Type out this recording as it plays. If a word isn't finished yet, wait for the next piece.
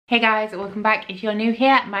Hey guys, welcome back. If you're new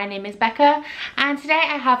here, my name is Becca and today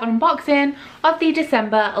I have an unboxing of the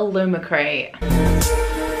December Illumicrate.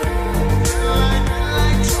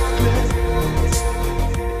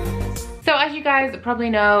 So as you guys probably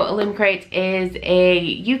know, Illumicrate is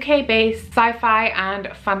a UK-based sci-fi and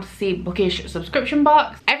fantasy bookish subscription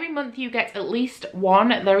box. Every month you get at least one,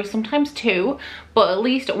 there is sometimes two, but at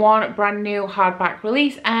least one brand new hardback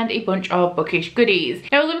release and a bunch of bookish goodies.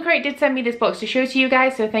 Now Illumicrate did send me this box to show to you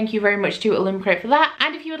guys, so thank you very much to Illumicrate for that.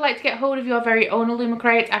 And if you would like to get hold of your very own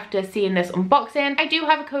Illumicrate after seeing this unboxing, I do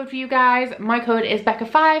have a code for you guys. My code is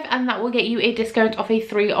Becca5 and that will get you a discount off a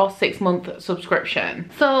 3 or 6 month subscription.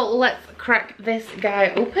 So let's crack this guy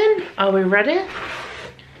open. Are we ready?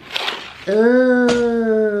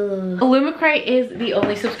 Illumicrate is the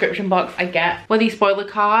only subscription box I get where the spoiler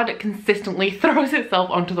card consistently throws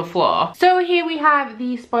itself onto the floor. So here we have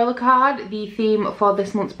the spoiler card. The theme for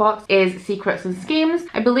this month's box is secrets and schemes.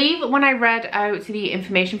 I believe when I read out the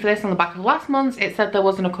information for this on the back of last month's, it said there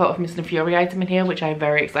wasn't a Court of Mist and Fury item in here, which I'm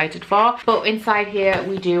very excited for. But inside here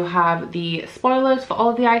we do have the spoilers for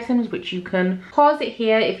all of the items, which you can pause it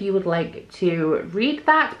here if you would like to read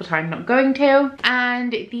that, but I'm not going to.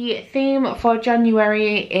 And the theme for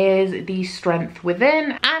January is the strength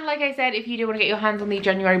within, and like I said, if you do want to get your hands on the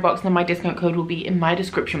January box, then my discount code will be in my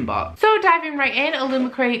description box. So diving right in,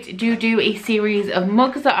 Illumicrate do a series of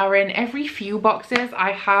mugs that are in every few boxes.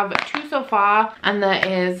 I have 2 so far and there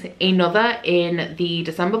is another in the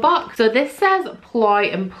December box. So this says ploy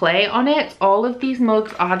and play on it. All of these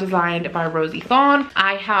mugs are designed by Rosie Thorne.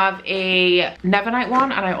 I have a Nevernight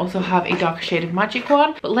one and I also have a Darker Shade of Magic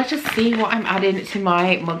one, but let's just see what I'm adding to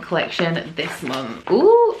my mug collection this month.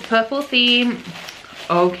 Ooh, purple theme.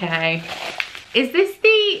 Okay. Is this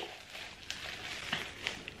the...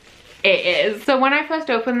 It is. So when I first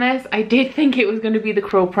opened this, I did think it was going to be the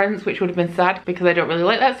Crow Prince, which would have been sad because I don't really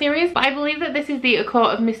like that series. But I believe that this is the A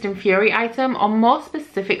Court of Mist and Fury item, or more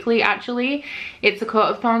specifically actually, it's A Court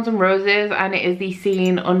of Thorns and Roses, and it is the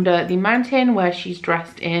scene under the mountain where she's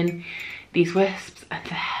dressed in these wisps, and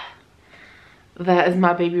there is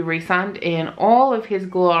my baby Rhysand in all of his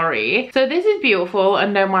glory. So this is beautiful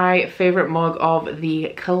and now my favorite mug of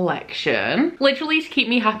the collection. Literally, to keep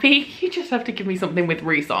me happy, you just have to give me something with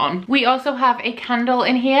Rhys on. We also have a candle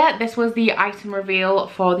in here. This was the item reveal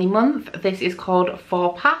for the month. This is called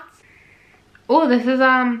Four Paths. Oh, this is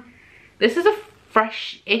a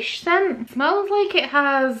fresh-ish scent. It smells like it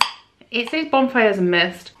has... It says bonfires and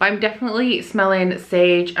mist, but I'm definitely smelling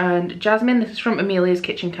sage and jasmine. This is from Amelia's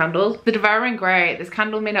Kitchen Candles. The Devouring Grey. This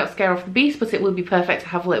candle may not scare off the beast, but it would be perfect to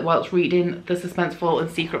have lit whilst reading the suspenseful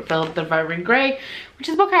and secret-filled The Devouring Grey, which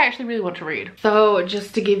is a book I actually really want to read. So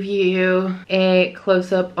just to give you a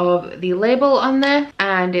close-up of the label on this,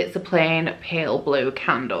 and it's a plain pale blue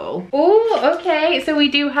candle. Oh, okay, so we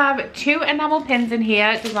do have 2 enamel pins in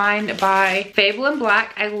here designed by Fable and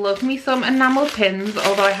Black. I love me some enamel pins,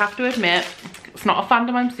 although I have to admit it's not a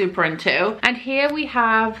fandom I'm super into. And here we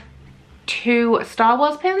have 2 Star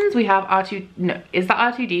Wars pins. We have R2, no, is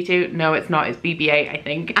that R2D2? No, it's not, it's BB-8 I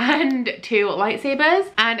think. And 2 lightsabers.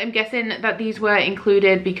 And I'm guessing that these were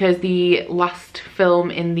included because the last film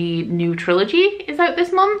in the new trilogy is out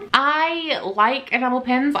this month. I like enamel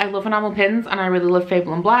pins. I love enamel pins and I really love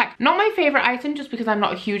Fable and Black. Not my favorite item just because I'm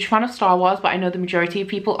not a huge fan of Star Wars, but I know the majority of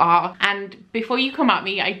people are. And before you come at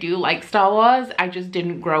me, I do like Star Wars. I just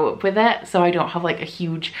didn't grow up with it, so I don't have like a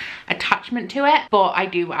huge attachment to it, but I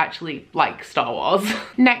do actually like Star Wars.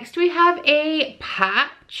 Next we have a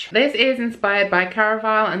patch. This is inspired by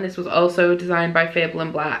Caraval and this was also designed by Fable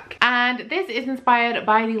and Black. And this is inspired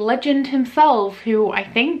by the legend himself, who I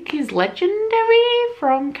think is legendary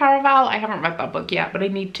from Caraval. I haven't read that book yet, but I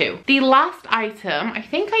need to. The last item, I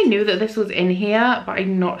think I knew that this was in here, but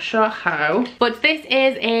I'm not sure how. But this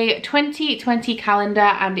is a 2020 calendar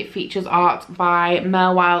and it features art by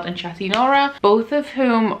Mel Wild and Chatty Nora, both of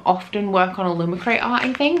whom often work on Illumicrate art,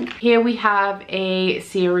 I think. Here we have a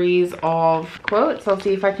series of quotes. I'll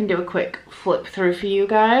see if I can do a quick flip through for you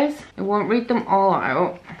guys. I won't read them all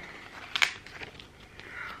out.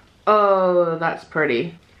 Oh, that's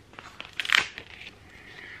pretty.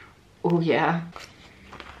 Oh yeah.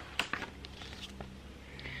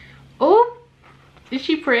 Oh, is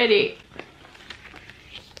she pretty?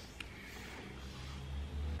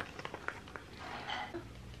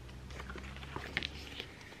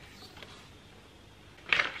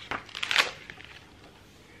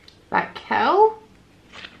 That Kel?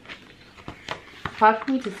 Hard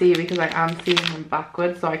for me to see because I am seeing them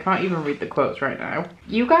backwards, so I can't even read the quotes right now.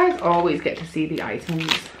 You guys always get to see the items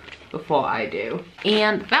before I do.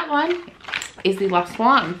 And that one is the last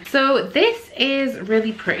one. So this is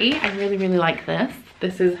really pretty. I really like this.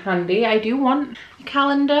 This is handy. I do want a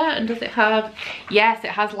calendar, and does it have, yes, it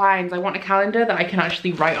has lines. I want a calendar that I can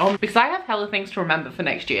actually write on because I have hella things to remember for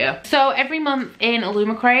next year. So every month in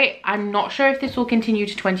Illumicrate, I'm not sure if this will continue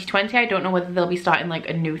to 2020. I don't know whether they'll be starting like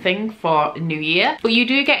a new thing for New Year, but you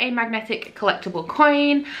do get a magnetic collectible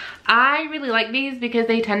coin. I really like these because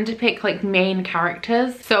they tend to pick like main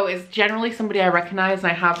characters, so it's generally somebody I recognize,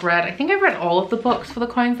 and I have read, I think I've read all of the books for the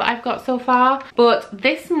coins that I've got so far, but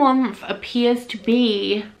this month appears to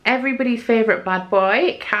be everybody's favorite bad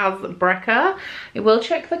boy, Becca. I will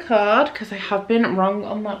check the card because I have been wrong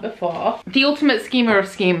on that before. The ultimate schemer of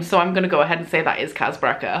schemes, so I'm gonna go ahead and say that is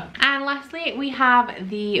Becca. And lastly, we have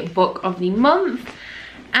the book of the month,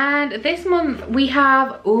 and this month we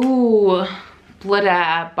have, ooh, Blood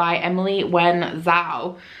Air by Emily Wen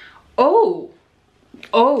Zhao. Oh,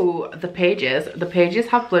 the pages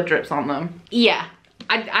have blood drips on them. Yeah,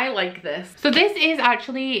 I like this. So this is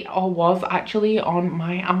actually, or was actually, on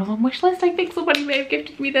my Amazon wish list. I think somebody may have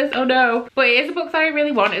gifted me this, oh no. But it is a book that I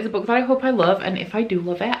really want. It's a book that I hope I love, and if I do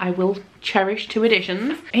love it, I will cherish 2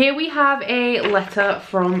 editions. Here we have a letter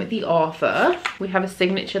from the author. We have a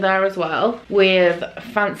signature there as well with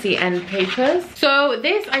fancy end papers. So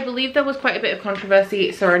this, I believe there was quite a bit of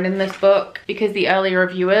controversy surrounding this book because the earlier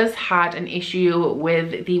reviewers had an issue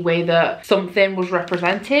with the way that something was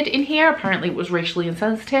represented in here. Apparently it was racially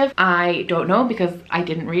insensitive. I don't know because I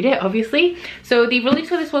didn't read it, obviously. So the release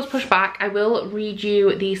for this was pushed back. I will read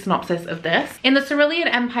you the synopsis of this. In the Cerulean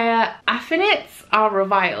Empire, Affinites are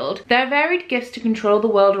reviled. Their varied gifts to control the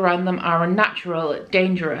world around them are unnatural,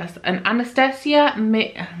 dangerous, and Anastasia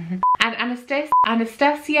Mikhailov,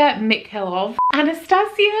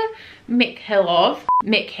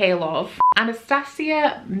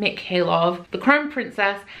 the crown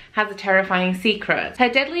princess, has a terrifying secret. Her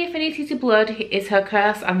deadly affinity to blood is her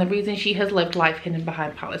curse and the reason she has lived life hidden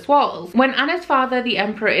behind palace walls. When Anna's father, the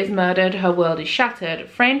emperor, is murdered, her world is shattered.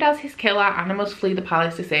 Framed as his killer, Anna must flee the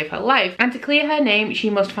palace to save her life, and to clear her name, she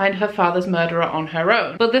must find her father's murderer on her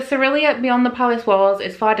own. But the Cerulean beyond the palace walls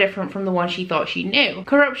is far different from the one she thought she knew.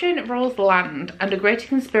 Corruption rules the land, and a greater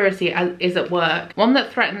conspiracy is at work, one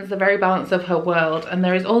that threatens the very balance of her world, and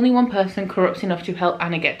there is only one person corrupt enough to help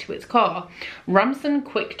Anna get to its core: Ramson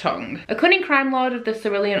Quicktongue. A cunning crime lord of the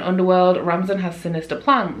Cerulean underworld, Ramson has sinister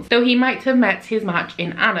plans, though he might have met his match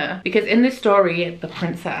in Anna, because in this story, the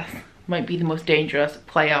princess might be the most dangerous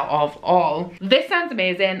player of all. This sounds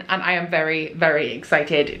amazing, and I am very, very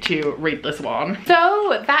excited to read this one.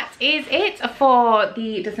 So that is it for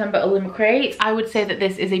the December Illumicrate. I would say that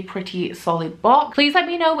this is a pretty solid box. Please let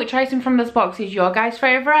me know which item from this box is your guys'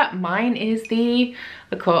 favorite. Mine is the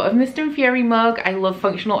Court of Mist and Fury mug. I love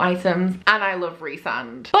functional items and I love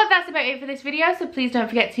resand. But that's about it for this video, so please don't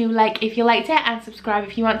forget to like if you liked it and subscribe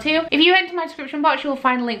if you want to. If you enter my description box, you'll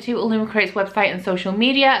find a link to Illumicrate's website and social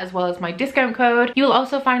media, as well as my discount code. You'll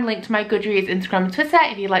also find a link to my Goodreads, Instagram and Twitter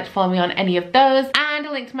if you'd like to follow me on any of those, and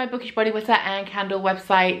a link to my Bookish body butter and candle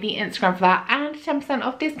website, the Instagram for that, and 10%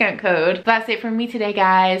 off discount code. But that's it from me today,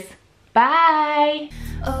 guys. Bye!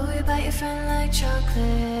 Oh, you bite your friend like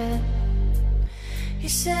chocolate. You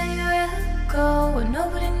say you'll go where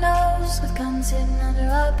nobody knows, with guns hidden under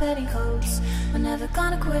our petticoats. We're never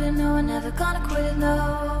gonna quit it, no, we're never gonna quit it,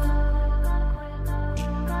 no.